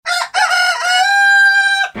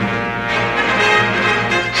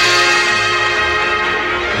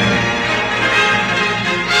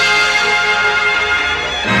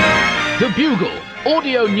The Bugle,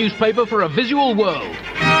 audio newspaper for a visual world.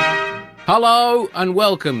 Hello and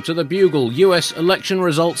welcome to the Bugle US Election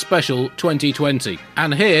Results Special 2020.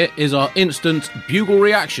 And here is our instant Bugle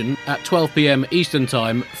reaction at 12 p.m. Eastern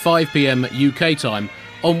Time, 5 p.m. UK time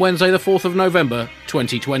on Wednesday the 4th of November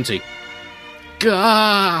 2020.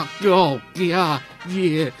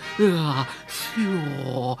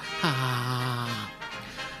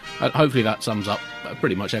 Hopefully that sums up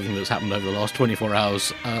pretty much everything that's happened over the last 24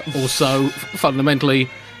 hours or so. Fundamentally,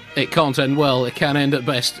 it can't end well. It can end at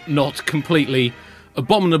best not completely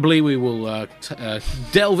abominably. We will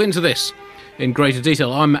delve into this in greater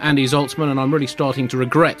detail. I'm Andy Zaltzman, and I'm really starting to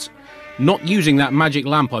regret not using that magic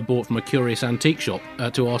lamp I bought from a curious antique shop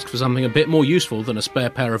to ask for something a bit more useful than a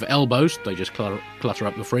spare pair of elbows. They just clutter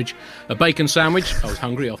up the fridge. A bacon sandwich. I was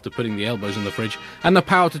hungry after putting the elbows in the fridge. And the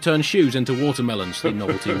power to turn shoes into watermelons. The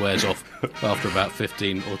novelty wears off after about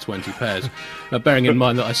 15 or 20 pairs. Bearing in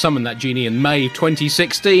mind that I summoned that genie in May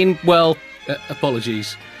 2016, well,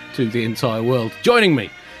 apologies to the entire world. Joining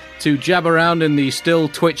me to jab around in the still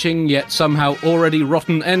twitching yet somehow already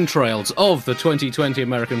rotten entrails of the 2020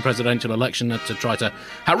 American presidential election to try to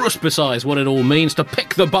haruspicize what it all means, to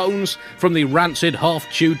pick the bones from the rancid,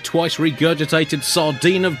 half-chewed, twice-regurgitated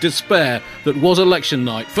sardine of despair that was election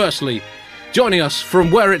night. Firstly, joining us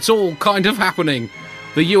from where it's all kind of happening,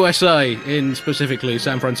 the USA, in specifically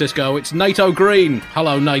San Francisco, it's Nato Green.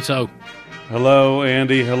 Hello, Nato. Hello,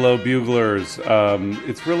 Andy. Hello, Buglers.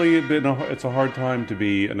 It's really been it's a hard time to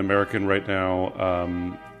be an American right now.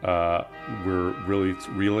 We're really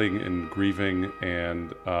reeling and grieving,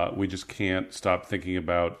 and we just can't stop thinking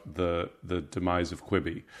about the demise of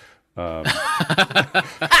Quibi.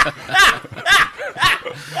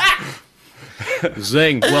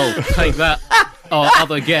 Zing. Well, take that. Our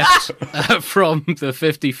other guest from the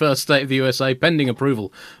 51st state of the USA, pending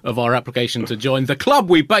approval of our application to join the club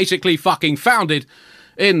we basically fucking founded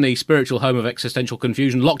in the spiritual home of existential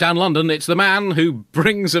confusion, Lockdown London. It's the man who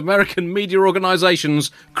brings American media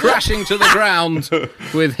organisations crashing to the ground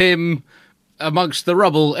with him amongst the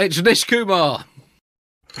rubble. It's Nish Kumar.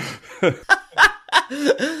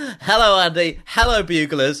 Hello, Andy. Hello,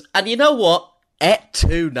 Buglers. And you know what? Et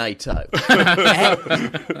tu, NATO.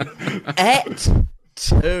 Et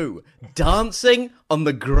tu. Dancing on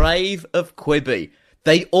the grave of Quibi.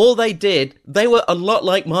 They were a lot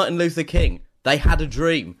like Martin Luther King. They had a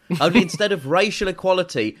dream. Only instead of racial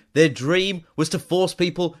equality, their dream was to force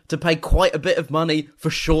people to pay quite a bit of money for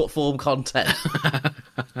short-form content.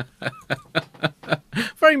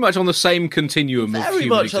 Very much on the same continuum of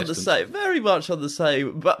human existence. Very much on the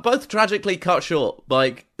same, but both tragically cut short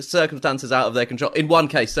by circumstances out of their control. In one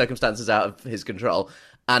case, circumstances out of his control,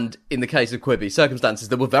 and in the case of Quibi, circumstances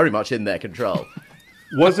that were very much in their control.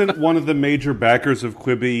 Wasn't one of the major backers of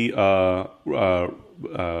Quibi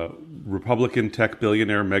Republican tech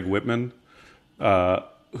billionaire Meg Whitman,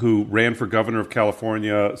 who ran for governor of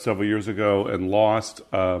California several years ago and lost?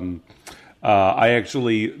 I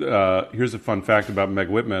actually, here's a fun fact about Meg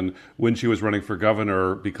Whitman. When she was running for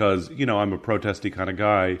governor, because, you know, I'm a protesty kind of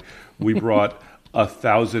guy, we brought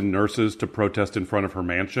 1,000 nurses to protest in front of her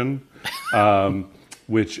mansion,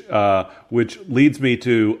 which leads me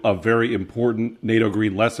to a very important NATO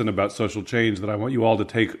Green lesson about social change that I want you all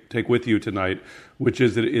to take with you tonight, which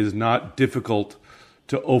is that it is not difficult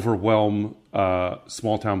to overwhelm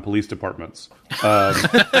small-town police departments.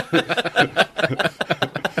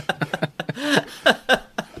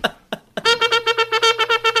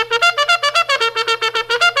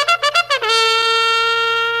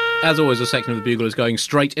 As always, a section of the Bugle is going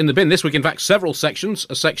straight in the bin. This week, in fact, several sections.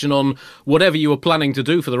 A section on whatever you were planning to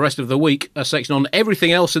do for the rest of the week. A section on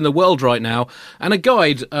everything else in the world right now. And a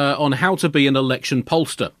guide on how to be an election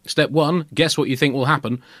pollster. Step 1, guess what you think will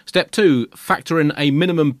happen. Step 2, factor in a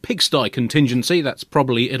minimum pigsty contingency. That's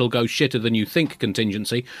probably it'll go shitter than you think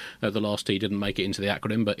contingency. The last T didn't make it into the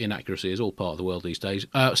acronym, but inaccuracy is all part of the world these days.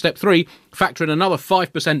 Step 3, factor in another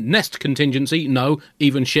 5% nest contingency. No,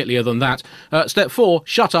 even shitlier than that. Step 4,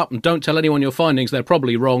 shut up and don't tell anyone your findings, they're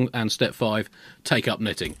probably wrong. And step 5, take up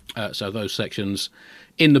knitting. So those sections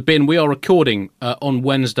in the bin. We are recording on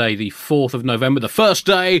Wednesday the 4th of November, the first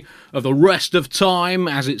day of the rest of time,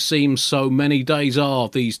 as it seems so many days are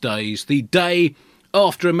these days. The day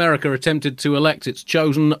after America attempted to elect its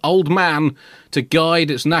chosen old man to guide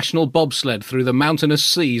its national bobsled through the mountainous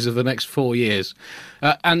seas of the next 4 years.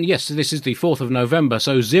 And yes, this is the 4th of November,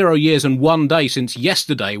 so 0 years and 1 day since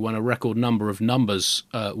yesterday when a record number of numbers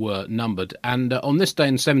were numbered. And on this day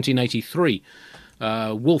in 1783,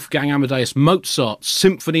 Wolfgang Amadeus Mozart's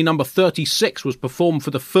Symphony No. 36 was performed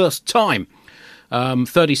for the first time.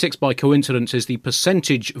 36 by coincidence is the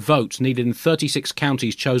percentage vote needed in 36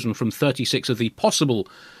 counties chosen from 36 of the possible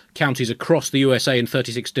counties across the USA in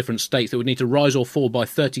 36 different states that would need to rise or fall by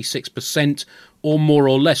 36% or more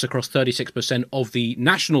or less across 36% of the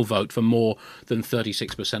national vote for more than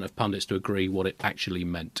 36% of pundits to agree what it actually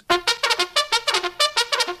meant.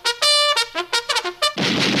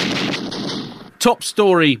 Top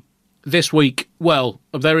story this week. Well,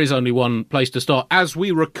 there is only one place to start. As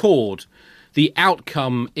we record, the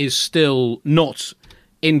outcome is still not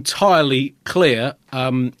entirely clear.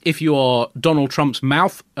 If you are Donald Trump's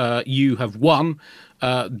mouth, you have won.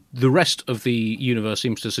 The rest of the universe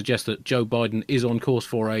seems to suggest that Joe Biden is on course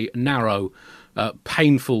for a narrow,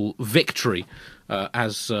 painful victory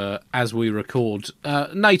as we record.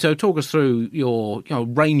 NATO, talk us through your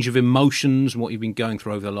range of emotions and what you've been going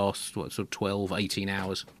through over the last 12, 18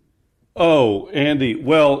 hours. Oh, Andy.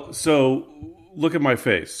 Well, so look at my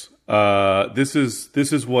face. This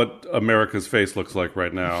is what America's face looks like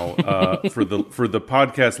right now. For the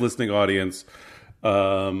podcast listening audience,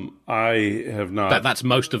 I have not. That's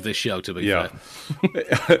most of this show, to be fair.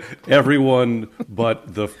 Everyone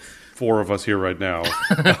but the four of us here right now.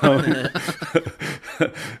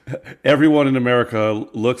 Everyone in America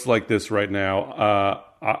looks like this right now.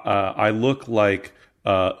 I look like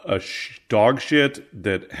dog shit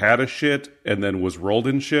that had a shit and then was rolled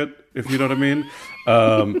in shit, if you know what I mean.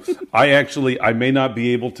 I may not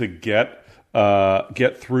be able to get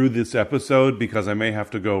through this episode because I may have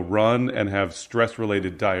to go run and have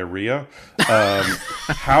stress-related diarrhea.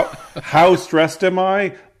 How stressed am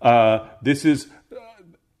I?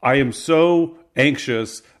 I am so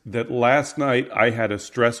anxious that last night I had a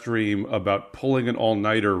stress dream about pulling an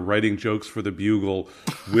all-nighter writing jokes for the Bugle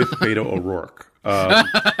with Beto O'Rourke.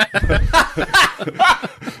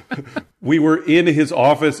 We were in his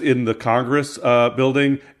office in the Congress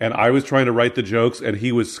building, and I was trying to write the jokes, and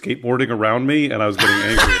he was skateboarding around me, and I was getting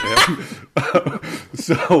angry at him.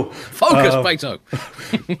 So focus, Beto.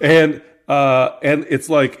 And it's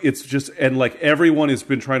everyone has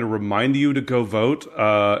been trying to remind you to go vote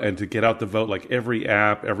and to get out the vote. Like every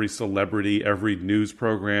app, every celebrity, every news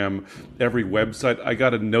program, every website. I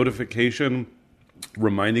got a notification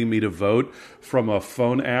reminding me to vote from a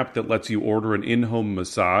phone app that lets you order an in-home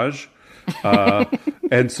massage.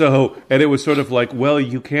 And it was sort of like, well,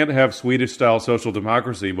 you can't have Swedish-style social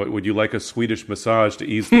democracy, but would you like a Swedish massage to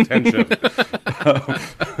ease the tension?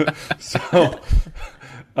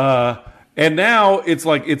 And now it's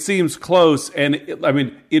like it seems close, and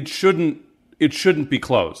it shouldn't be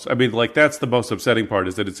close. I mean, like that's the most upsetting part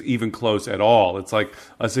is that it's even close at all. It's like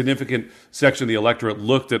a significant section of the electorate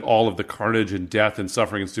looked at all of the carnage and death and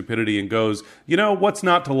suffering and stupidity and goes, what's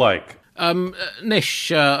not to like?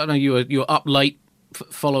 Nish, I know you were up late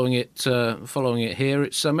following it here.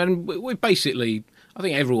 It's we basically, I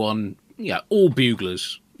think everyone, all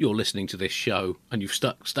buglers. You're listening to this show, and you've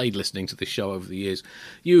stayed listening to this show over the years,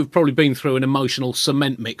 you've probably been through an emotional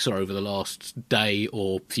cement mixer over the last day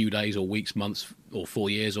or few days or weeks, months or 4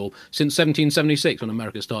 years, or since 1776 when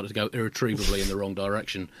America started to go irretrievably in the wrong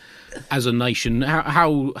direction as a nation.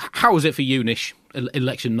 How was it for you, Nish,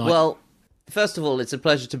 election night? Well, first of all, it's a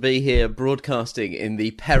pleasure to be here broadcasting in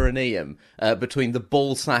the perineum between the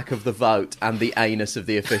ball sack of the vote and the anus of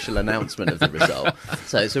the official announcement of the result.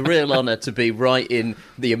 So it's a real honour to be right in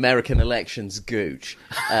the American elections gooch.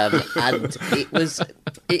 And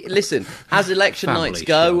listen, as election Family nights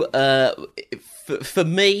go, for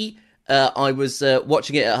me, I was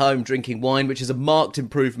watching it at home drinking wine, which is a marked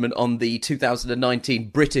improvement on the 2019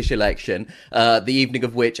 British election, the evening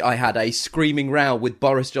of which I had a screaming row with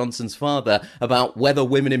Boris Johnson's father about whether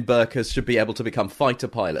women in burqas should be able to become fighter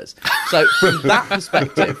pilots. So from that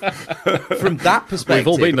perspective, we've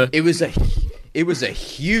all been there. It was a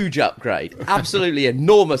huge upgrade, absolutely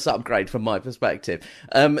enormous upgrade from my perspective.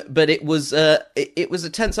 But it was a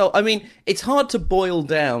tense. I mean, it's hard to boil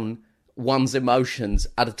down one's emotions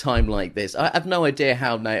at a time like this. I have no idea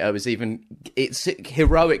how NATO is even... It's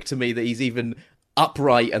heroic to me that he's even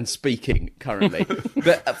upright and speaking currently.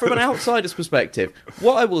 But from an outsider's perspective,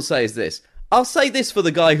 what I will say is this. I'll say this for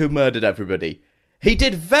the guy who murdered everybody. He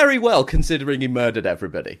did very well considering he murdered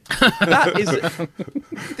everybody. That is...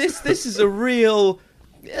 This is a real...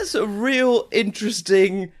 It's a real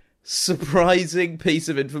interesting, surprising piece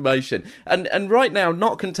of information. And right now,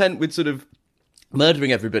 not content with sort of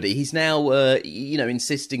murdering everybody, he's now,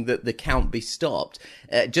 insisting that the count be stopped.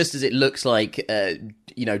 Just as it looks like,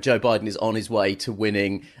 Joe Biden is on his way to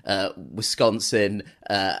winning Wisconsin,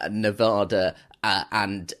 Nevada,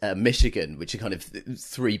 and Michigan, which are kind of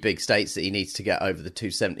three big states that he needs to get over the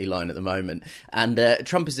 270 line at the moment. And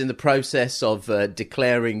Trump is in the process of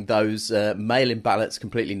declaring those mail-in ballots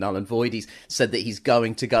completely null and void. He's said that he's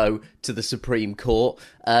going to go to the Supreme Court.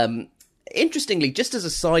 Interestingly, just as a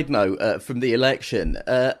side note from the election,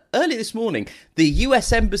 early this morning, the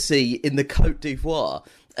US Embassy in the Côte d'Ivoire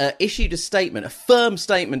issued a firm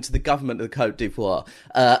statement to the government of the Côte d'Ivoire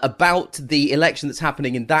about the election that's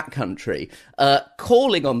happening in that country,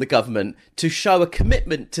 calling on the government to show a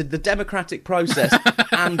commitment to the democratic process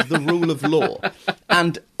and the rule of law,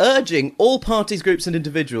 and urging all parties, groups and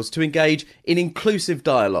individuals to engage in inclusive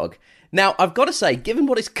dialogue. Now, I've got to say, given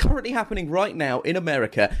what is currently happening right now in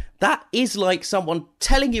America, that is like someone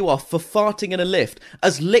telling you off for farting in a lift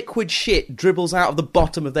as liquid shit dribbles out of the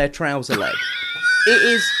bottom of their trouser leg. It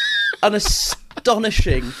is an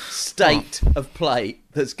astonishing state of play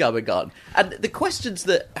that's going on. And the questions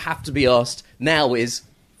that have to be asked now is,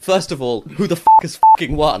 first of all, who the has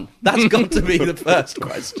fucking won? That's got to be the first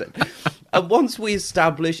question. And once we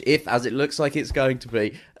establish, if, as it looks like it's going to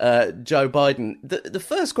be, Joe Biden, the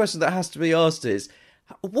first question that has to be asked is,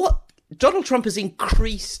 what Donald Trump has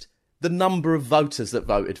increased the number of voters that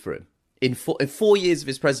voted for him. In 4 years of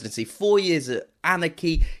his presidency, 4 years of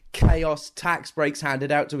anarchy, chaos, tax breaks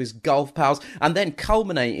handed out to his golf pals, and then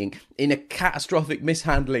culminating in a catastrophic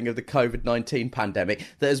mishandling of the COVID-19 pandemic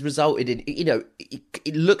that has resulted in,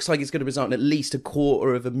 it looks like it's going to result in at least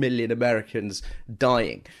 250,000 Americans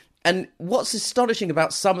dying. And what's astonishing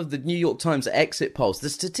about some of the New York Times exit polls,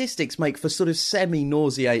 the statistics make for sort of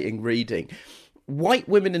semi-nauseating reading. White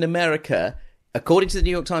women in America, according to the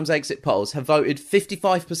New York Times exit polls, have voted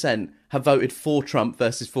 55% have voted for Trump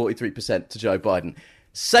versus 43% to Joe Biden.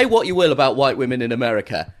 Say what you will about white women in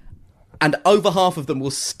America, and over half of them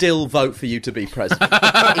will still vote for you to be president.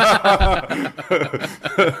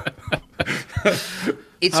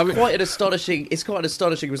 It's quite an astonishing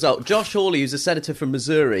result. Josh Hawley, who's a senator from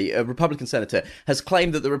Missouri, a Republican senator, has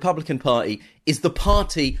claimed that the Republican Party is the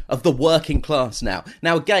party of the working class now.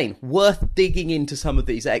 Now, again, worth digging into some of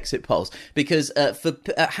these exit polls, because for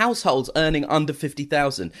households earning under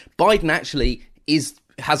 $50,000, Biden actually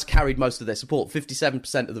has carried most of their support.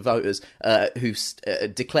 57% of the voters who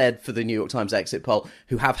declared for the New York Times exit poll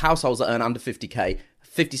who have households that earn under 50K,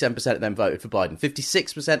 57% of them voted for Biden.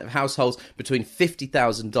 56% of households between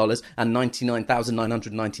 $50,000 and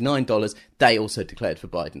 $99,999, they also declared for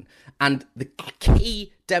Biden. And the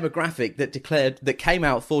key demographic that came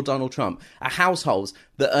out for Donald Trump are households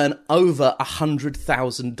that earn over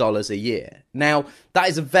 $100,000 a year. Now, that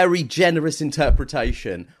is a very generous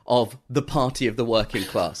interpretation of the party of the working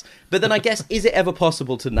class. But then I guess, is it ever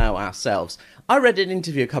possible to know ourselves? I read an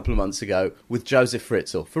interview a couple of months ago with Joseph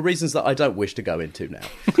Fritzl, for reasons that I don't wish to go into now.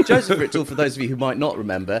 Joseph Fritzl, for those of you who might not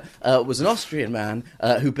remember, was an Austrian man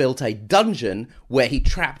who built a dungeon where he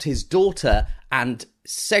trapped his daughter and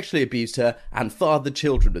sexually abused her and fathered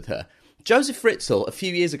children with her. Joseph Fritzl, a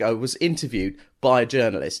few years ago, was interviewed by a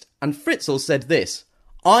journalist, and Fritzl said this: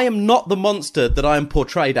 "I am not the monster that I am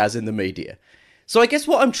portrayed as in the media." So I guess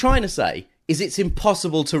what I'm trying to say is it's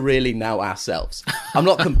impossible to really know ourselves. I'm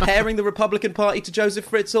not comparing the Republican Party to Joseph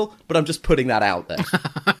Fritzl, but I'm just putting that out there.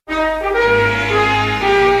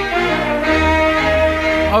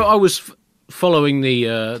 I was following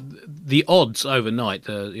the odds overnight,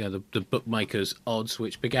 the bookmakers' odds,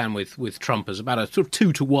 which began with Trump as about a sort of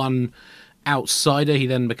 2-1 outsider. He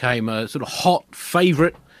then became a sort of hot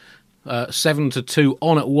favourite, 7-2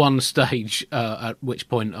 on at one stage. At which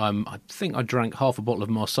point, I think I drank half a bottle of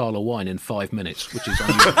Marsala wine in 5 minutes, which is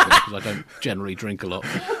unusual because I don't generally drink a lot.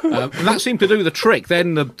 And that seemed to do the trick.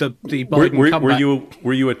 Then the Biden comeback.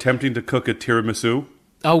 Were you attempting to cook a tiramisu?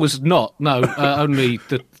 I was not. No, only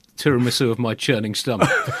the tiramisu of my churning stomach.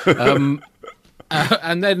 And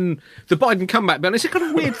then the Biden comeback, but it's a kind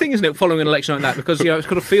of weird thing, isn't it, following an election like that, because it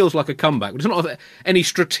kind of feels like a comeback. It's not that any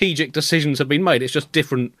strategic decisions have been made. It's just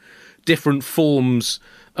different forms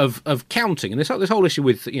of counting. And this whole issue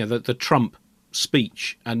with the Trump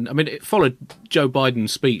speech, and I mean it followed Joe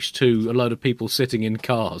Biden's speech to a load of people sitting in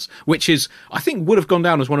cars, which is, I think, would have gone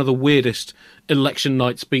down as one of the weirdest election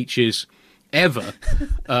night speeches ever.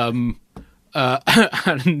 As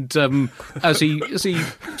he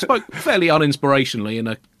spoke fairly uninspirationally in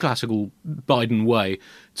a classical Biden way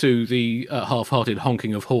to the half-hearted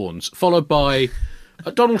honking of horns, followed by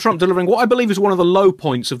Donald Trump delivering what I believe is one of the low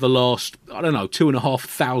points of the last,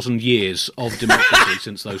 2,500 years of democracy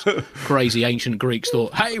since those crazy ancient Greeks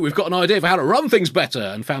thought, hey, we've got an idea for how to run things better,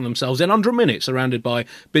 and found themselves in under a minute surrounded by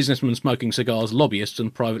businessmen smoking cigars, lobbyists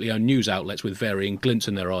and privately owned news outlets with varying glints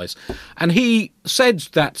in their eyes. And he said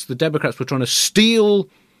that the Democrats were trying to steal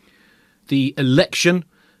the election.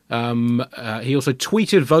 He also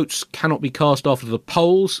tweeted votes cannot be cast after the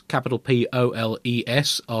polls, capital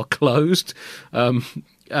POLES, are closed. That's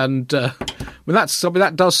something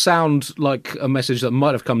that does sound like a message that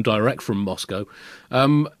might have come direct from Moscow.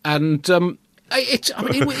 It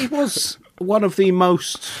was one of the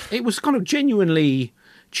most. It was kind of genuinely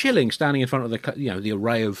chilling standing in front of the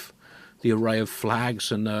array of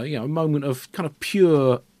flags and a moment of kind of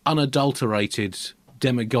pure, unadulterated,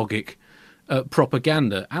 demagogic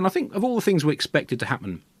propaganda. And I think of all the things we expected to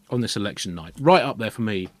happen on this election night, right up there for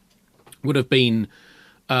me would have been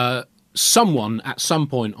someone at some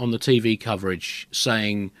point on the TV coverage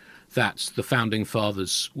saying that the founding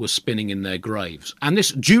fathers were spinning in their graves. And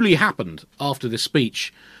this duly happened after this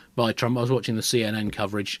speech by Trump. I was watching the CNN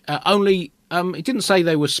coverage. He didn't say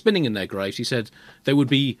they were spinning in their graves. He said they would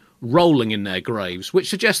be rolling in their graves, which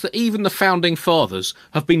suggests that even the founding fathers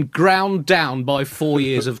have been ground down by 4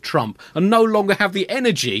 years of Trump and no longer have the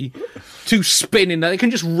energy to spin in there. They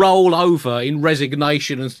can just roll over in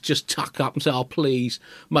resignation and just tuck up and say, oh, please,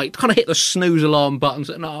 mate, kind of hit the snooze alarm button and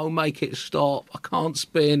say, no, make it stop. I can't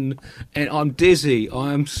spin. And I'm dizzy.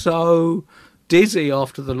 I am so dizzy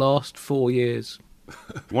after the last 4 years.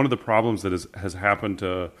 One of the problems that has happened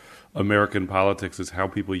to American politics is how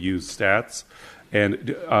people use stats.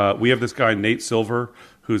 And we have this guy, Nate Silver,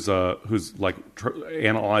 who's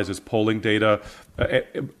analyzes polling data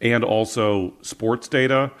and also sports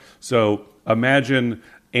data. So imagine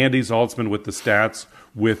Andy Zaltzman with the stats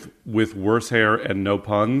with worse hair and no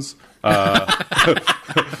puns.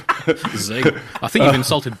 Zing. I think you've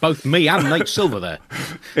insulted both me and Nate Silver there.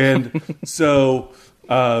 And so,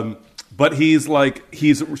 but he's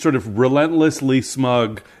sort of relentlessly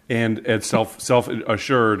smug and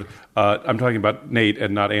self-assured. I'm talking about Nate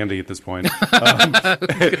and not Andy at this point.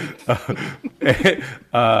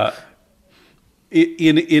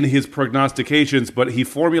 In his prognostications, but he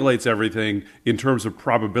formulates everything in terms of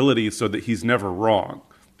probability so that he's never wrong.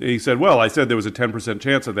 He said, "Well, I said there was a 10%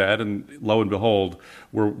 chance of that, and lo and behold,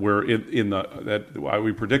 we're in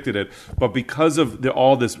we predicted it." But because of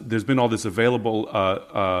there's been all this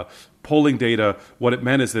available polling data. What it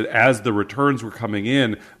meant is that as the returns were coming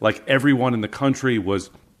in, like everyone in the country was,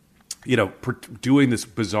 doing this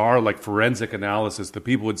bizarre forensic analysis that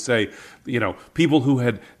people would say, people who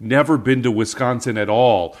had never been to Wisconsin at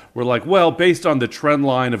all were like, well, based on the trend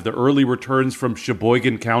line of the early returns from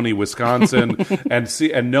Sheboygan County, Wisconsin,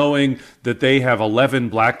 and knowing that they have 11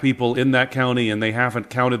 black people in that county and they haven't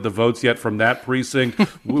counted the votes yet from that precinct,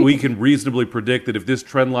 we can reasonably predict that if this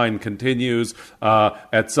trend line continues,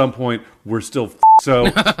 at some point we're still so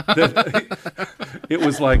it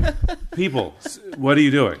was like, people, what are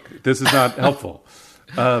you doing? This is not helpful.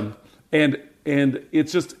 And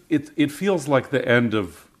it's just, it feels like the end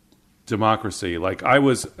of democracy. You were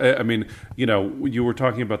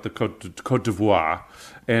talking about the Côte d'Ivoire,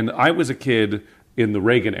 and I was a kid in the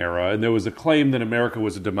Reagan era, and there was a claim that America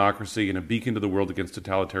was a democracy and a beacon to the world against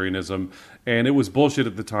totalitarianism, and it was bullshit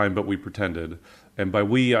at the time, but we pretended. And by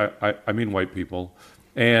we, I mean white people.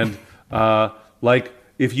 And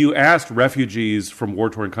if you asked refugees from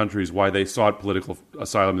war-torn countries why they sought political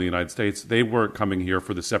asylum in the United States, they weren't coming here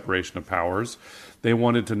for the separation of powers. They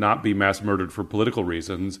wanted to not be mass murdered for political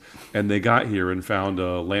reasons, and they got here and found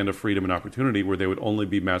a land of freedom and opportunity where they would only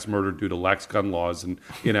be mass murdered due to lax gun laws and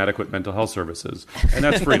inadequate mental health services. And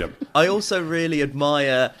that's freedom. I also really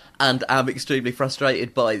admire and am extremely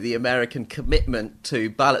frustrated by the American commitment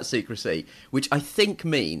to ballot secrecy, which I think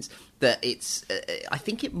means that I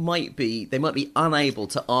think they might be unable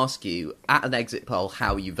to ask you at an exit poll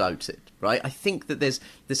how you voted, right? I think that there's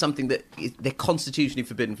something that they're constitutionally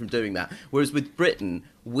forbidden from doing that. Whereas with Britain,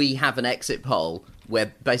 we have an exit poll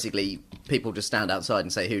where basically people just stand outside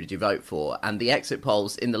and say, who did you vote for? And the exit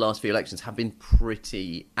polls in the last few elections have been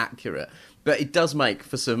pretty accurate. But it does make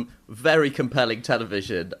for some very compelling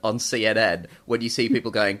television on CNN when you see people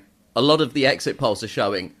going, a lot of the exit polls are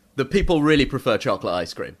showing that people really prefer chocolate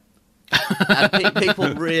ice cream. And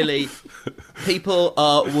people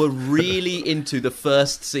were really into the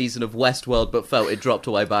first season of Westworld, but felt it dropped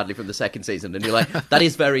away badly from the second season. And you're like, that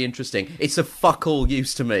is very interesting. It's a fuck all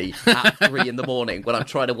use to me at 3 a.m. when I'm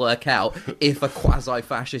trying to work out if a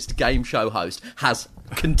quasi-fascist game show host has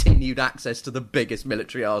continued access to the biggest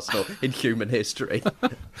military arsenal in human history.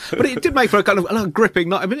 But it did make for a kind of gripping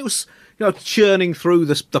night. I mean, it was churning through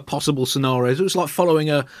the possible scenarios. It was like following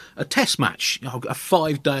a test match, a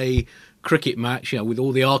 5-day cricket match, with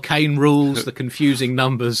all the arcane rules, the confusing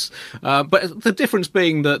numbers. But the difference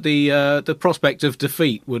being that the prospect of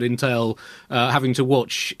defeat would entail having to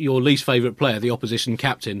watch your least favourite player, the opposition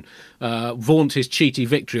captain, vaunt his cheaty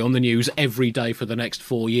victory on the news every day for the next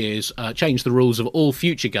 4 years, change the rules of all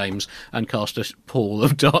future games, and cast a pall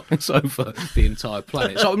of darkness over the entire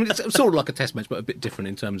planet. So I mean, it's sort of like a test match, but a bit different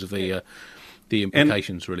in terms of the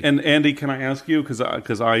implications, really. And Andy, can I ask you, because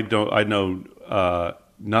I know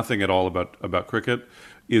nothing at all about cricket.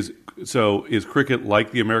 Is cricket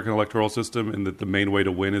like the American electoral system in that the main way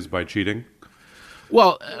to win is by cheating?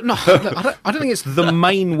 Well, no, I don't think it's the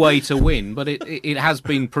main way to win, but it has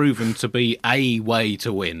been proven to be a way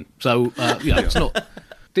to win. So it's not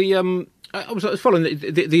the. I was following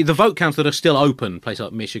the vote counts that are still open, places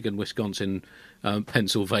like Michigan, Wisconsin,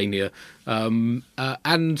 Pennsylvania, and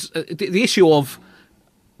the issue of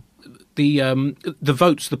the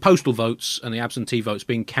votes, the postal votes and the absentee votes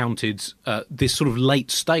being counted this sort of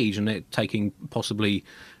late stage, and it taking possibly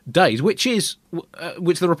days, which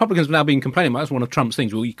the Republicans have now been complaining about. That's one of Trump's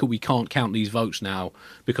things. Well, we can't count these votes now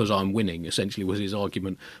because I'm winning, essentially was his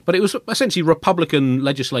argument. But it was essentially Republican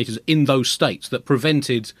legislators in those states that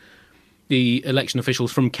prevented the election officials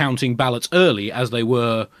from counting ballots early as they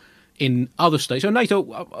were in other states. So NATO,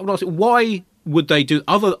 I would ask, why would they do,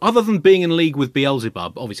 other than being in league with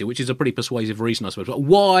Beelzebub, obviously, which is a pretty persuasive reason, I suppose, but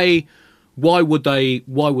why would they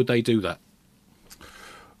do that?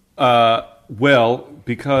 Well,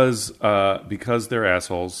 because they're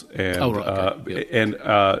assholes, and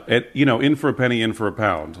in for a penny, in for a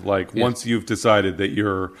pound. Like once you've decided that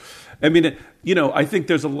you're, I mean, I think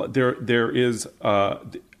there's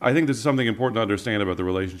I think this is something important to understand about the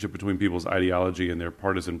relationship between people's ideology and their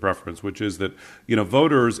partisan preference, which is that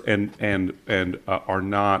voters and are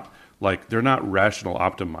not, like, they're not rational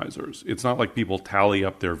optimizers. It's not like people tally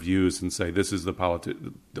up their views and say, this is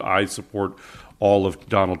I support all of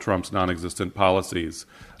Donald Trump's non-existent policies,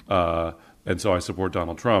 and so I support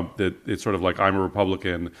Donald Trump. That it's sort of like, I'm a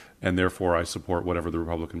Republican, and therefore I support whatever the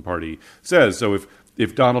Republican Party says. So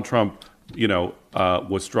if Donald Trump,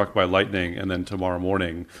 was struck by lightning and then tomorrow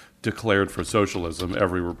morning declared for socialism,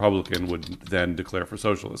 every Republican would then declare for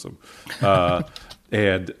socialism.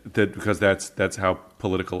 And that, because that's how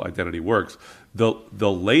political identity works. The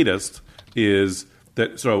latest is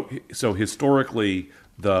that so historically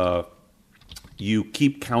you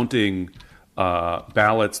keep counting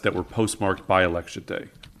ballots that were postmarked by election day.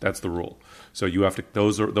 That's the rule. So you have to;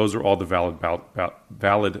 those are all the valid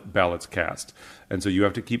ballots cast, and so you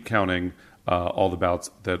have to keep counting all the ballots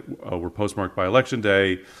that were postmarked by election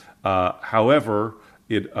day. However,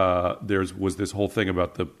 there was this whole thing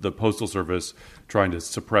about the Postal Service trying to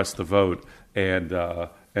suppress the vote, and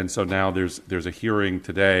so now there's a hearing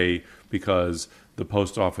today because the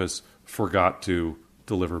post office forgot to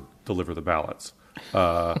deliver the ballots,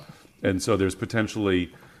 and so there's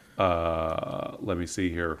potentially let me see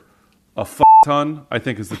here, a ton, I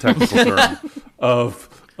think is the technical term, of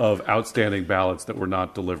outstanding ballots that were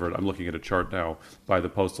not delivered. I'm looking at a chart now by the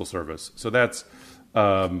Postal Service. So that's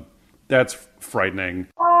frightening.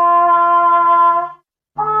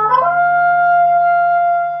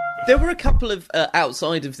 There were a couple of,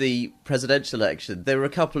 outside of the presidential election, there were a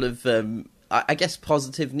couple of, I guess,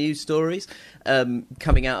 positive news stories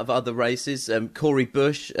coming out of other races. Cori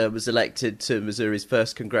Bush was elected to Missouri's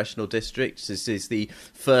 1st congressional district. This is the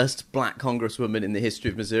first black congresswoman in the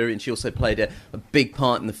history of Missouri, and she also played a big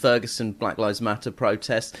part in the Ferguson Black Lives Matter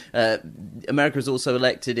protest. America has also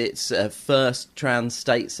elected its first trans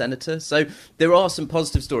state senator. So there are some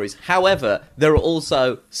positive stories. However, there are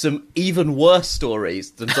also some even worse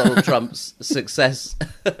stories than Donald Trump's success,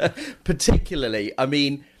 particularly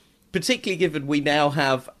given we now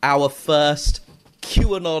have our first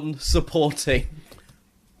QAnon-supporting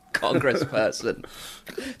congressperson.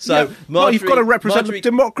 So, you've got to represent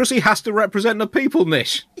democracy has to represent the people,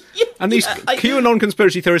 Nish. And these QAnon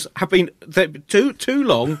conspiracy theorists have been too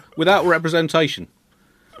long without representation.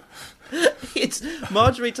 It's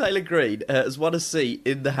Marjorie Taylor Greene has won a seat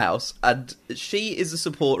in the House, and she is a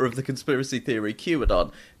supporter of the conspiracy theory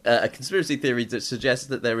QAnon, a conspiracy theory that suggests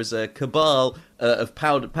that there is a cabal of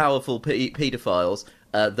powerful paedophiles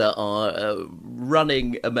that are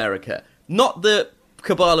running America. Not the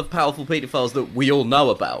cabal of powerful paedophiles that we all know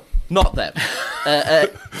about. Not them. A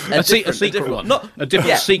secret one. Not the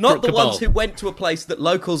cabal. Ones who went to a place that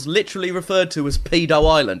locals literally referred to as Pedo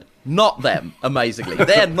Island. Not them, amazingly.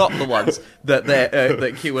 They're not the ones that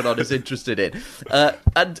QAnon is interested in.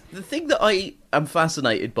 And the thing that I am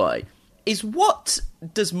fascinated by is, what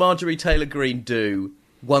does Marjorie Taylor Greene do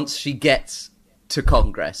once she gets to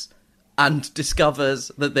Congress? and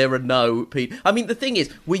discovers that there are no people. I mean, the thing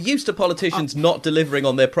is, we're used to politicians not delivering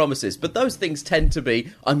on their promises, but those things tend to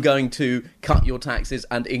be, I'm going to cut your taxes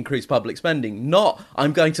and increase public spending, not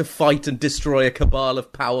I'm going to fight and destroy a cabal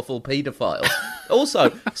of powerful paedophiles.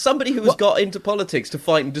 Also, somebody who has got into politics to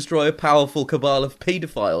fight and destroy a powerful cabal of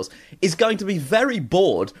paedophiles is going to be very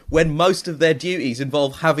bored when most of their duties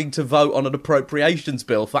involve having to vote on an appropriations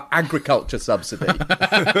bill for agriculture subsidy.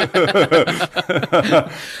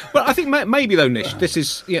 Well, I think maybe, though, Nish, this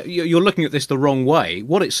is you're looking at this the wrong way.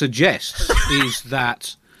 What it suggests is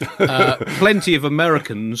that plenty of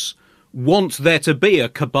Americans want there to be a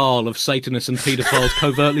cabal of Satanists and paedophiles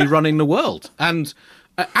covertly running the world. And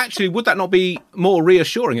actually, would that not be more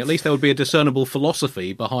reassuring? At least there would be a discernible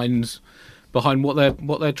philosophy behind what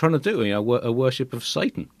they're trying to do, a worship of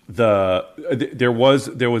Satan. There was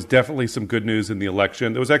definitely some good news in the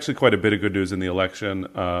election. There was actually quite a bit of good news in the election.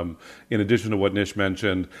 In addition to what Nish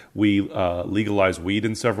mentioned, we legalized weed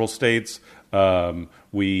in several states.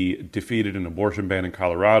 We defeated an abortion ban in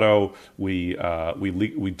Colorado. We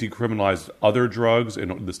decriminalized other drugs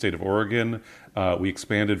in the state of Oregon. We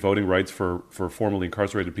expanded voting rights for formerly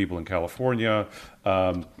incarcerated people in California.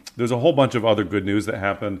 There's a whole bunch of other good news that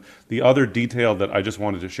happened. The other detail that I just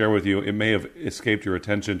wanted to share with you, it may have escaped your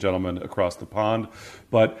attention, gentlemen, across the pond,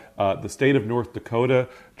 but the state of North Dakota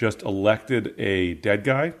just elected a dead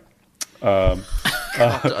guy. God,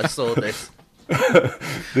 I saw this.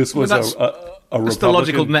 This was a That's the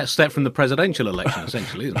logical next step from the presidential election,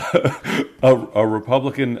 essentially, isn't it? A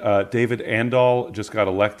Republican, David Andal, just got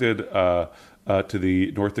elected to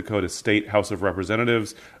the North Dakota State House of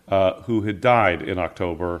Representatives, who had died in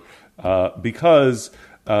October because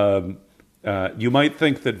you might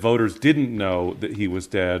think that voters didn't know that he was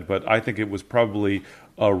dead, but I think it was probably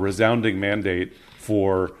a resounding mandate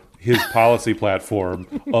for his policy platform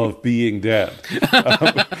of being dead.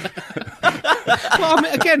 Well, I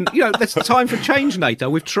mean, again, there's time for change, NATO.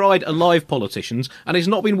 We've tried alive politicians, and it's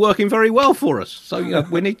not been working very well for us. So,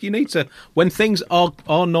 you need to, when things are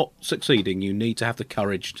not succeeding, you need to have the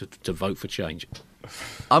courage to vote for change.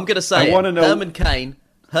 I'm going to say Herman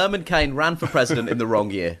Cain ran for president in the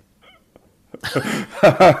wrong year.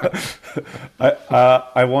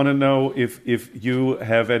 I want to know if you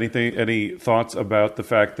have any thoughts about the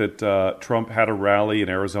fact that Trump had a rally in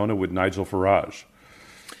Arizona with Nigel Farage.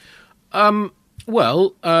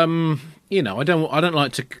 Well, I don't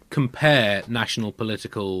like to compare national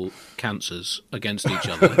political cancers against each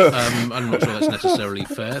other. I'm not sure that's necessarily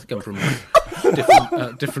fair. They come from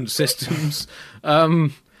different systems.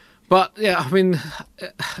 But yeah, I mean,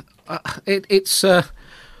 it's hard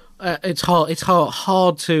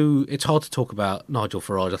to talk about Nigel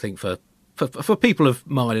Farage, I think, for people of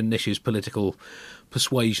mine and Nish's political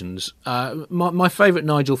persuasions. My favourite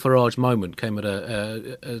Nigel Farage moment came at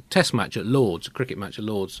a test match at Lord's, a cricket match at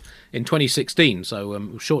Lord's in 2016,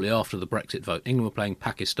 so shortly after the Brexit vote. England were playing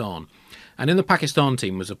Pakistan. And in the Pakistan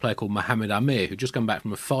team was a player called Mohammed Amir, who'd just come back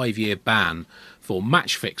from a 5-year ban for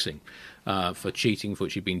match fixing. For cheating, for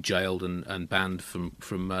which he'd been jailed and banned from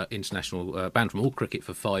international, banned from all cricket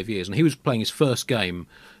for 5 years. And he was playing his first game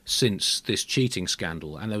since this cheating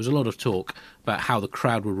scandal. And there was a lot of talk about how the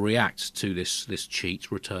crowd would react to this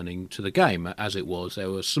cheat returning to the game. As it was, there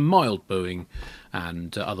was some mild booing,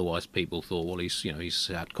 and otherwise people thought, well, he's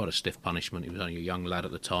had quite a stiff punishment. He was only a young lad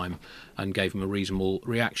at the time, and gave him a reasonable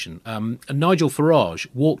reaction. And Nigel Farage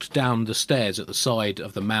walked down the stairs at the side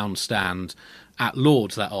of the Mound stand at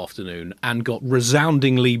Lord's that afternoon and got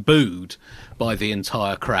resoundingly booed by the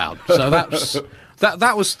entire crowd. So that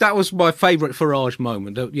was my favourite Farage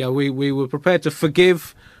moment. We were prepared to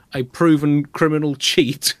forgive a proven criminal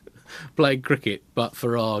cheat playing cricket, but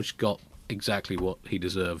Farage got exactly what he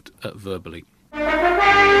deserved verbally.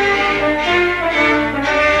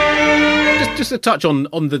 Just to touch on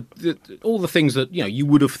all the things that you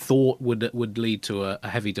would have thought would lead to a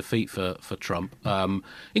heavy defeat for Trump,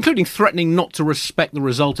 including threatening not to respect the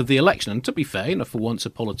result of the election. And to be fair, for once a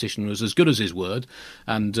politician was as good as his word,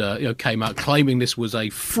 and came out claiming this was a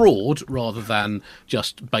fraud rather than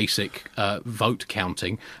just basic vote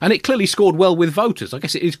counting. And it clearly scored well with voters. I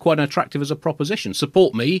guess it is quite attractive as a proposition.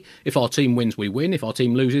 Support me. If our team wins, we win. If our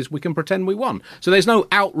team loses, we can pretend we won. So there's no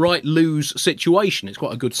outright lose situation. It's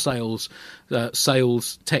quite a good sales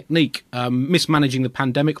technique. Mismanaging the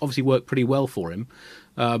pandemic obviously worked pretty well for him.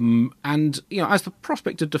 And as the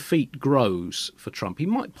prospect of defeat grows for Trump, he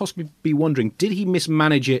might possibly be wondering, did he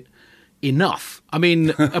mismanage it enough? I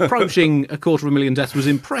mean, approaching 250,000 deaths was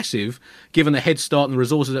impressive, given the head start and the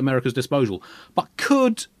resources at America's disposal. But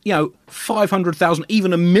could, 500,000,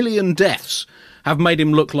 even 1 million deaths have made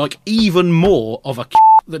him look like even more of a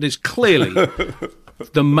that is clearly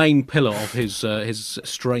the main pillar of his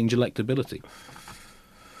strange electability.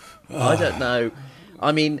 I don't know.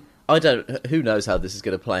 I mean, who knows how this is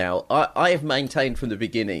going to play out. I have maintained from the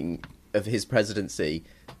beginning of his presidency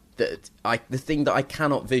that the thing that I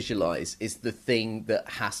cannot visualise is the thing that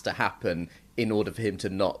has to happen in order for him to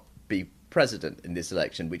not be president in this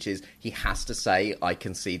election, which is he has to say, I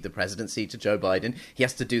concede the presidency to Joe Biden. He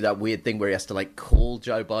has to do that weird thing where he has to call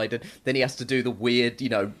Joe Biden. Then he has to do the weird,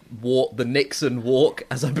 walk, the Nixon walk,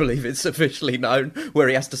 as I believe it's officially known, where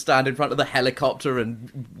he has to stand in front of the helicopter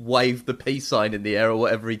and wave the peace sign in the air or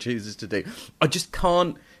whatever he chooses to do. I just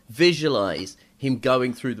can't visualise him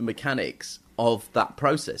going through the mechanics of that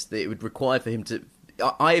process that it would require for him to...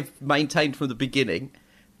 I've maintained from the beginning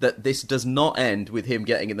that this does not end with him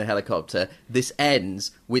getting in the helicopter. This ends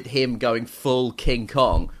with him going full King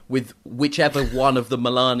Kong with whichever one of the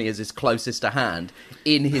Melanias is closest to hand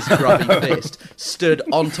in his grubby fist, stood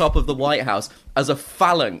on top of the White House as a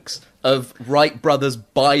phalanx of Wright brothers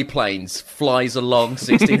biplanes flies along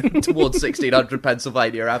towards 1600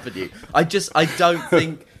 Pennsylvania Avenue. I don't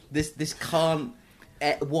think this can't...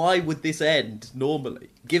 Why would this end normally,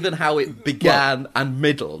 given how it began and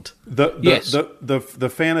middled?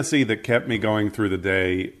 The fantasy that kept me going through the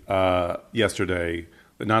day yesterday,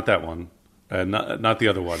 not that one, not the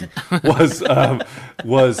other one,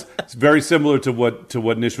 was very similar to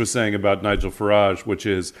what Nish was saying about Nigel Farage, which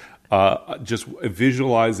is just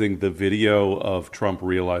visualizing the video of Trump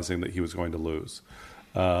realizing that he was going to lose.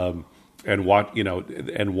 And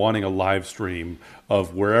wanting a live stream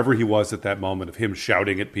of wherever he was at that moment, of him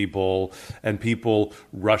shouting at people and people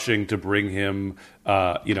rushing to bring him,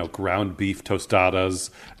 ground beef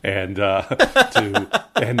tostadas and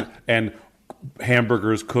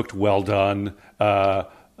hamburgers cooked well done for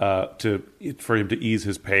him to ease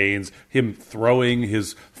his pains. Him throwing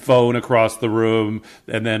his phone across the room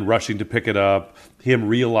and then rushing to pick it up. Him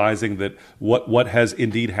realizing that what has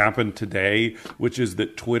indeed happened today, which is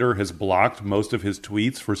that Twitter has blocked most of his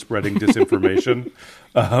tweets for spreading disinformation.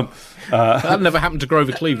 That never happened to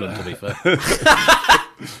Grover Cleveland, to be fair.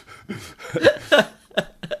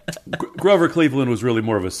 Grover Cleveland was really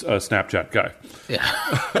more of a Snapchat guy. Yeah.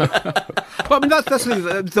 But I mean, that's the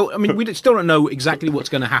thing. I mean, we still don't know exactly what's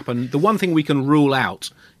going to happen. The one thing we can rule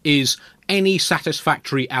out is any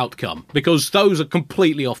satisfactory outcome, because those are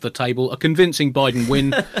completely off the table. A convincing Biden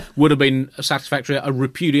win would have been satisfactory. A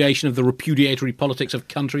repudiation of the repudiatory politics of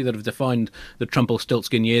country that have defined the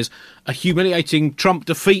Trumpelstiltskin years. A humiliating Trump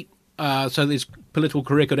defeat, so that his political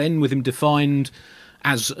career could end with him defined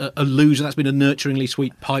as a loser. That's been a nurturingly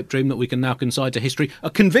sweet pipe dream that we can now concede to history. A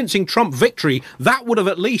convincing Trump victory, that would have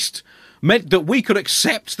at least meant that we could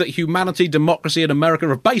accept that humanity, democracy and America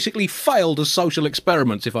have basically failed as social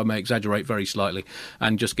experiments, if I may exaggerate very slightly,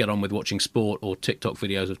 and just get on with watching sport or TikTok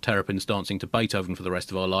videos of terrapins dancing to Beethoven for the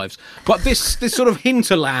rest of our lives. But this sort of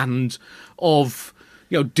hinterland of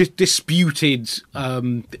disputed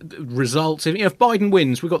results. If Biden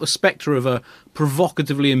wins, we've got the spectre of a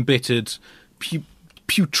provocatively embittered,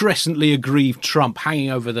 putrescently aggrieved Trump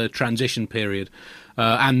hanging over the transition period.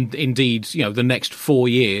 And indeed, the next 4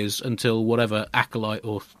 years until whatever acolyte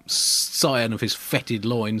or scion of his fetid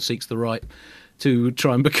loins seeks the right to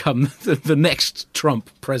try and become the next Trump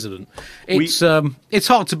president. It's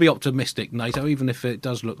hard to be optimistic, NATO, even if it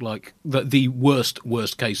does look like the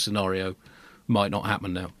worst case scenario might not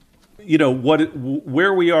happen now.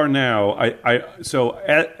 Where we are now. So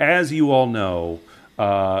as you all know,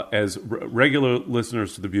 as regular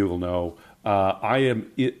listeners to the Bugle know, I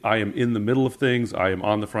am in the middle of things. I am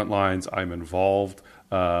on the front lines. I'm involved,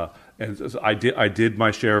 and so I did my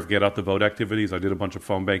share of get out the vote activities. I did a bunch of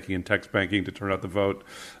phone banking and text banking to turn out the vote.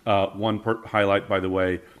 One highlight, by the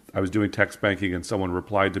way, I was doing text banking and someone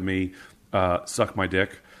replied to me, "Suck my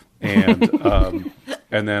dick," and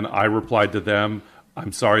and then I replied to them,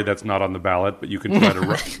 "I'm sorry, that's not on the ballot, but you can try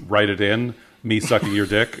to write it in, me sucking your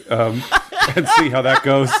dick." And see how that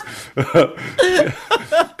goes,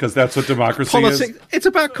 because that's what democracy is. It's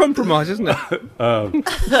about compromise, isn't it?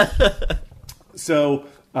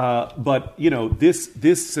 But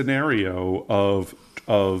this scenario of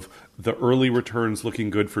the early returns looking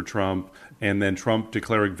good for Trump, and then Trump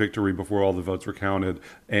declaring victory before all the votes were counted,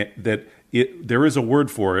 there is a word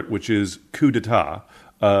for it, which is coup d'état,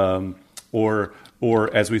 or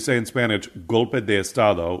as we say in Spanish, golpe de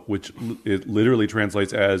estado, which it literally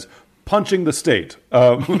translates as punching the state,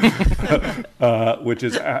 which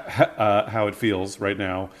is how it feels right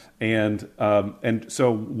now. And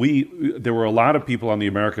so there were a lot of people on the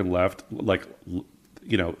American left,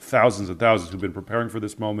 thousands and thousands who've been preparing for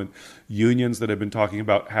this moment, unions that have been talking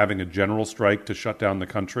about having a general strike to shut down the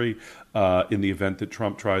country in the event that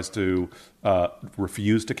Trump tries to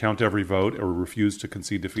refuse to count every vote or refuse to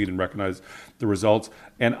concede defeat and recognize the results.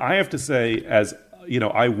 And I have to say,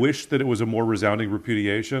 I wish that it was a more resounding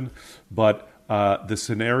repudiation, but the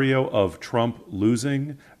scenario of Trump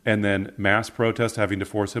losing and then mass protest having to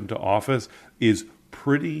force him to office is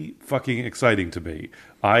pretty fucking exciting to me.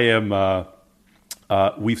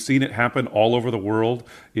 We've seen it happen all over the world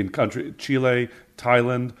in Chile,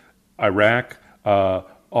 Thailand, Iraq.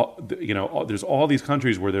 There's all these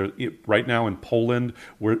countries where right now in Poland,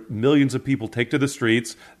 where millions of people take to the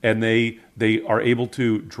streets and they are able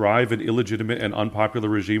to drive an illegitimate and unpopular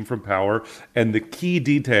regime from power. And the key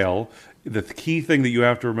thing that you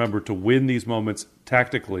have to remember to win these moments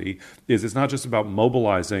tactically is it's not just about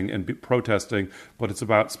mobilizing and protesting, but it's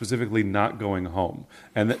about specifically not going home.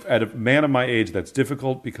 And at a man of my age, that's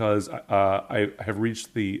difficult because I have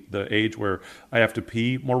reached the age where I have to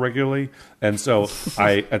pee more regularly, and so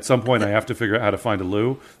at some point I have to figure out how to find a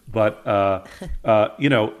loo. But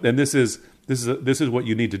and this is what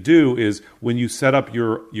you need to do is when you set up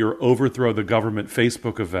your overthrow the government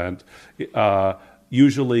Facebook event.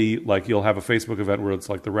 Usually, like, you'll have a Facebook event where it's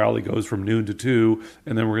like the rally goes from noon to 2,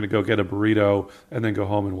 and then we're going to go get a burrito and then go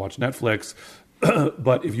home and watch Netflix.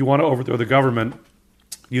 But if you want to overthrow the government,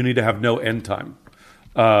 you need to have no end time.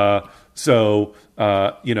 That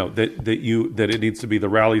it needs to be the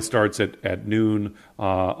rally starts at noon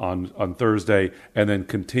on Thursday and then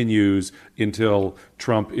continues until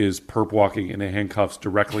Trump is perp walking in handcuffs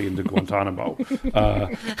directly into Guantanamo,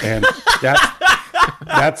 and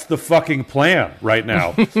that's the fucking plan right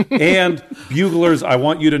now. And buglers, I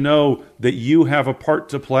want you to know that you have a part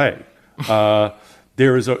to play.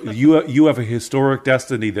 You have a historic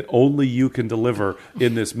destiny that only you can deliver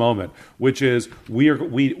in this moment, which is we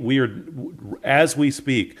are as we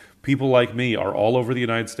speak, people like me are all over the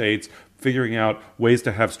United States figuring out ways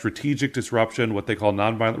to have strategic disruption, what they call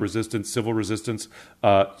nonviolent resistance, civil resistance,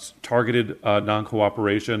 targeted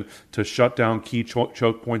non-cooperation, to shut down key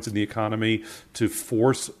choke points in the economy, to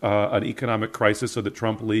force an economic crisis so that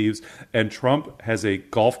Trump leaves. And Trump has a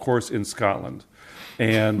golf course in Scotland.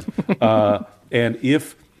 And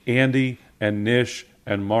if Andy and Nish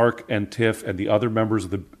and Mark and Tiff and the other members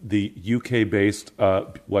of the UK-based,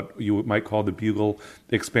 what you might call the Bugle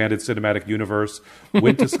Expanded Cinematic Universe,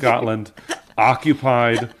 went to Scotland,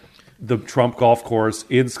 occupied the Trump golf course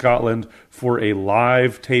in Scotland for a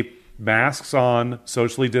live tape, masks on,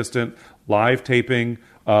 socially distant, live taping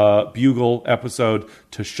Bugle episode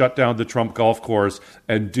to shut down the Trump golf course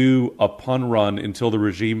and do a pun run until the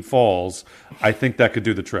regime falls, I think that could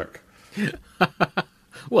do the trick.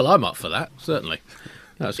 Well, I'm up for that, certainly.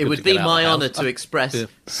 It would be my honour to express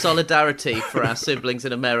solidarity for our siblings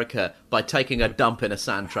in America by taking a dump in a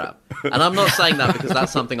sand trap. And I'm not saying that because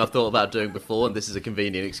that's something I've thought about doing before, and this is a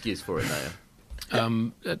convenient excuse for it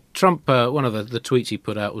now. Trump, one of the tweets he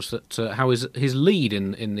put out was that how his lead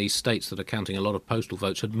in these states that are counting a lot of postal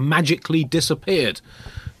votes had magically disappeared.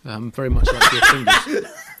 Very much like your fingers.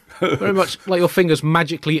 Very much like your fingers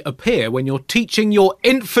magically appear when you're teaching your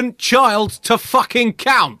infant child to fucking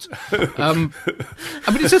count.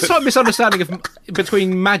 It's a slight misunderstanding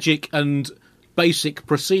between magic and basic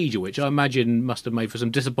procedure, which I imagine must have made for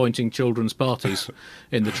some disappointing children's parties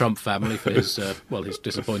in the Trump family for his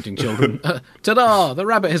disappointing children. Ta-da! The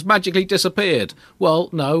rabbit has magically disappeared. Well,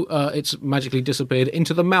 no, it's magically disappeared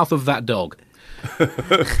into the mouth of that dog.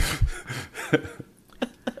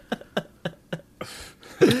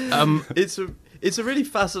 It's a really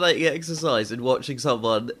fascinating exercise in watching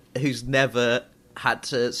someone who's never had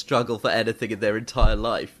to struggle for anything in their entire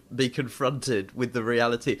life be confronted with the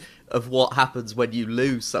reality of what happens when you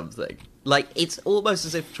lose something. Like, it's almost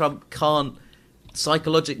as if Trump can't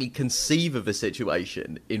psychologically conceive of a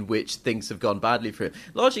situation in which things have gone badly for him.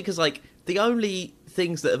 Largely because, like, the only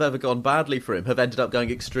things that have ever gone badly for him have ended up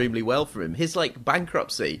going extremely well for him. His, like,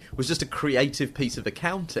 bankruptcy was just a creative piece of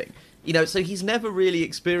accounting. So he's never really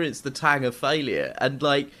experienced the tang of failure. And,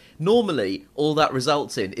 like, normally all that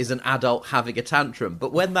results in is an adult having a tantrum.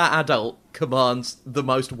 But when that adult commands the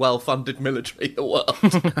most well-funded military in the world,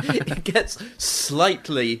 it gets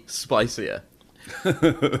slightly spicier.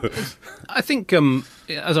 I think,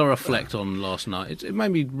 as I reflect on last night, it made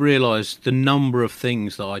me realise the number of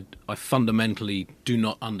things that I fundamentally do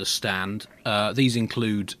not understand. These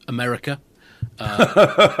include America.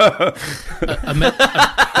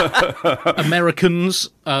 Americans,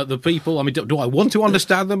 the people. I mean, do I want to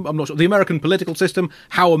understand them? I'm not sure. The American political system,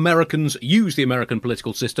 how Americans use the American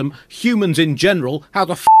political system, humans in general, how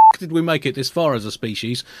the did we make it this far as a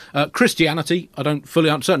species? Christianity, I don't fully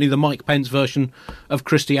understand. Certainly the Mike Pence version of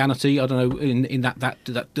Christianity. I don't know, in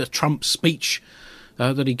that Trump speech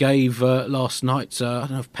that he gave last night. I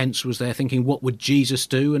don't know if Pence was there thinking, what would Jesus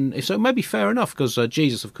do? And if so, maybe fair enough, because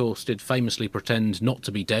Jesus, of course, did famously pretend not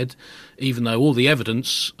to be dead, even though all the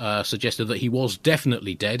evidence suggested that he was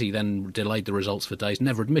definitely dead. He then delayed the results for days,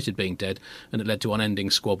 never admitted being dead, and it led to unending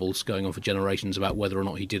squabbles going on for generations about whether or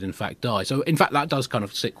not he did in fact die. So, in fact, that does kind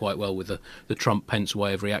of sit quite well with the Trump-Pence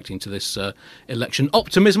way of reacting to this election.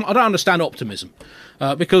 Optimism, I don't understand optimism,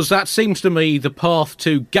 because that seems to me the path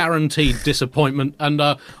to guaranteed disappointment. And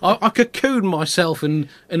I cocoon myself in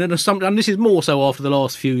an assumption, and this is more so after the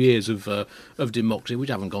last few years of democracy, which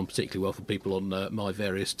haven't gone particularly well for people on my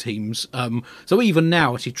various teams. So even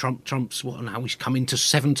now, actually, Trump's now he's come into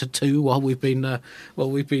 7-2 while we've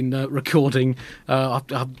been recording.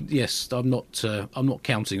 Yes, I'm not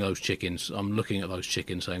counting those chickens. I'm looking at those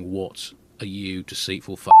chickens, saying, "What are you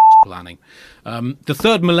deceitful planning?" The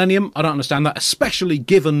third millennium, I don't understand that, especially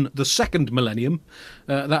given the second millennium.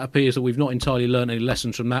 That appears that we've not entirely learned any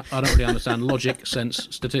lessons from that. I don't really understand logic, sense,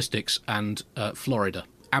 statistics, and Florida.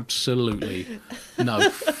 Absolutely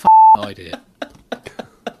no idea.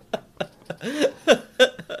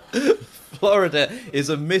 Florida is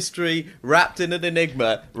a mystery wrapped in an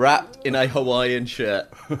enigma, wrapped in a Hawaiian shirt.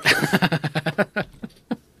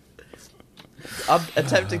 I'm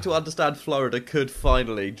attempting to understand Florida could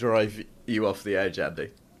finally drive you off the edge, Andy.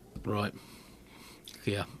 Right.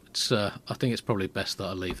 Yeah. It's. I think it's probably best that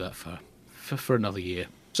I leave that for another year.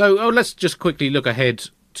 So let's just quickly look ahead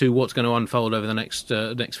to what's going to unfold over the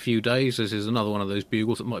next few days. This is another one of those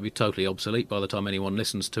bugles that might be totally obsolete by the time anyone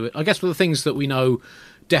listens to it. I guess for the things that we know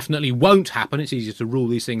definitely won't happen, it's easier to rule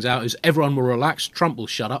these things out, is everyone will relax, Trump will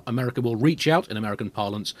shut up, America will reach out in American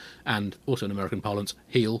parlance, and also in American parlance,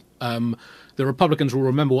 heal. The Republicans will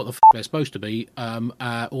remember what the they're supposed to be,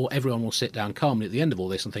 or everyone will sit down calmly at the end of all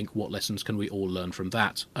this and think, what lessons can we all learn from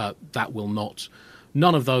that? That will not.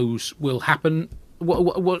 None of those will happen.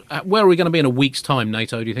 Where are we going to be in a week's time,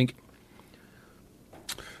 NATO, do you think?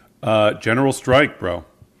 General strike, bro.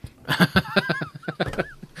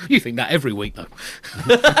 You think that every week, though.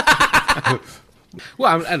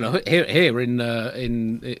 Well, I don't know. Here in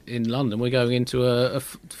London, we're going into a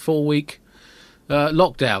 4-week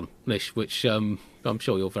lockdown, which I'm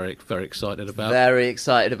sure you're very, very excited about. Very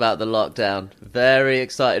excited about the lockdown. Very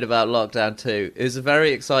excited about lockdown too. It was a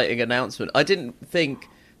very exciting announcement. I didn't think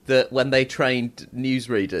that when they trained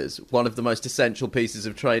newsreaders, one of the most essential pieces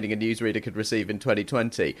of training a newsreader could receive in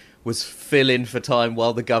 2020 was fill in for time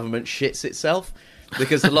while the government shits itself.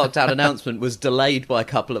 Because the lockdown announcement was delayed by a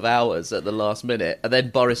couple of hours at the last minute. And then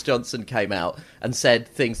Boris Johnson came out and said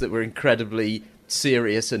things that were incredibly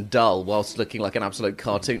serious and dull whilst looking like an absolute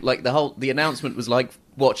cartoon. Like the announcement was like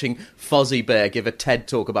watching Fozzie Bear give a TED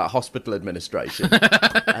talk about hospital administration.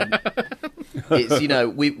 And it's,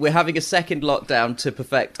 we're having a second lockdown to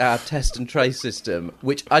perfect our test and trace system,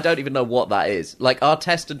 which I don't even know what that is. Like, our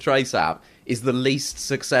test and trace app is the least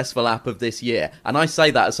successful app of this year. And I say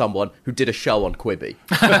that as someone who did a show on Quibi.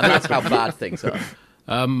 And that's how bad things are.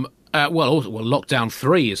 Lockdown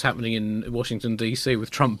 3 is happening in Washington, D.C., with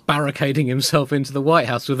Trump barricading himself into the White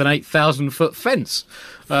House with an 8,000-foot fence.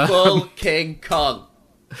 Full King Kong.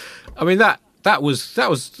 I mean, that was. I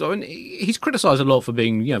mean, he's criticised a lot for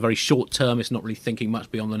being, very short-termist, not really thinking much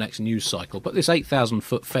beyond the next news cycle. But this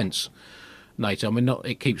 8,000-foot fence, NATO, I mean,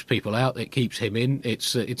 it keeps people out, it keeps him in.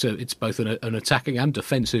 It's both an attacking and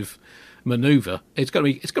defensive manoeuvre. It's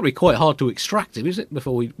going to be quite hard to extract him, isn't it?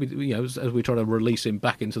 Before we as we try to release him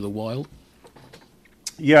back into the wild.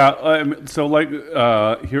 Yeah. So,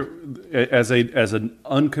 here as an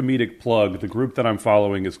uncomedic plug, the group that I'm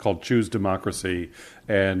following is called Choose Democracy,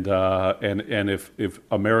 and if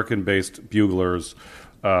American-based buglers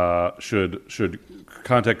should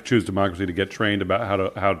contact Choose Democracy to get trained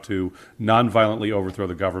about how to non-violently overthrow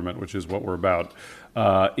the government, which is what we're about.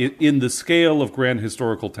 In the scale of grand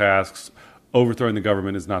historical tasks, overthrowing the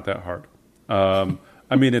government is not that hard.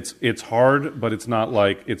 I mean, it's hard, but it's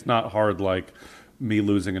not hard like me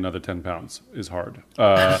losing another 10 pounds is hard.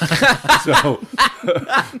 So.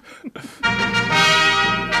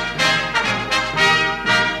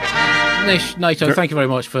 Nish, NATO, thank you very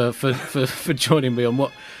much for joining me on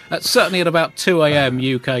what, certainly at about 2 a.m.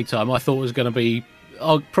 UK time, I thought was going to be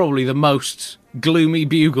probably the most gloomy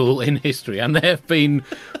bugle in history, and there have been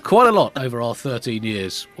quite a lot over our 13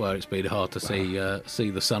 years where it's been hard to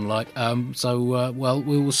see the sunlight.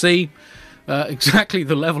 We will see exactly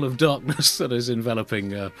the level of darkness that is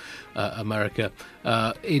enveloping America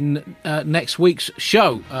in next week's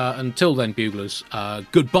show. Until then, Buglers,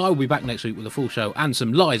 goodbye. We'll be back next week with a full show and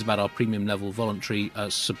some lies about our premium level voluntary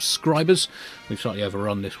subscribers. We've slightly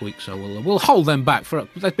overrun this week, so we'll hold them back.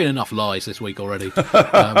 There's been enough lies this week already.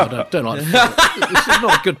 But I don't like this is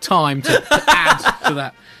not a good time to add to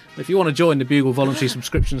that. If you want to join the Bugle voluntary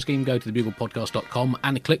subscription scheme, go to thebuglepodcast.com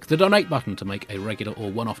and click the donate button to make a regular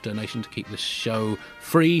or one-off donation to keep this show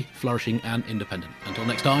free, flourishing and independent. Until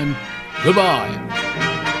next time,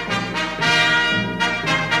 goodbye.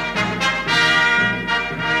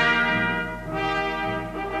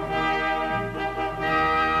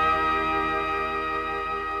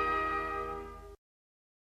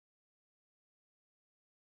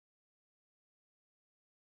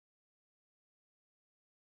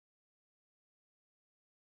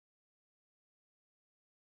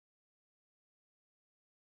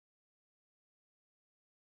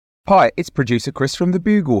 Hi, it's producer Chris from The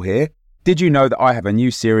Bugle here. Did you know that I have a new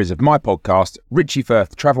series of my podcast, Richie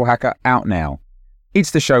Firth Travel Hacker, out now?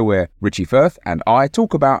 It's the show where Richie Firth and I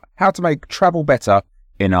talk about how to make travel better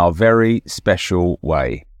in our very special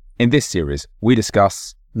way. In this series, we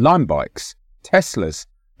discuss Lime bikes, Teslas,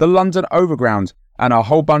 the London Overground, and a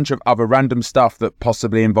whole bunch of other random stuff that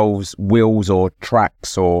possibly involves wheels or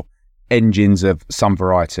tracks or engines of some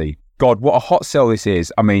variety. God, what a hot sell this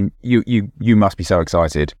is. I mean, you must be so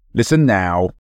excited. Listen now.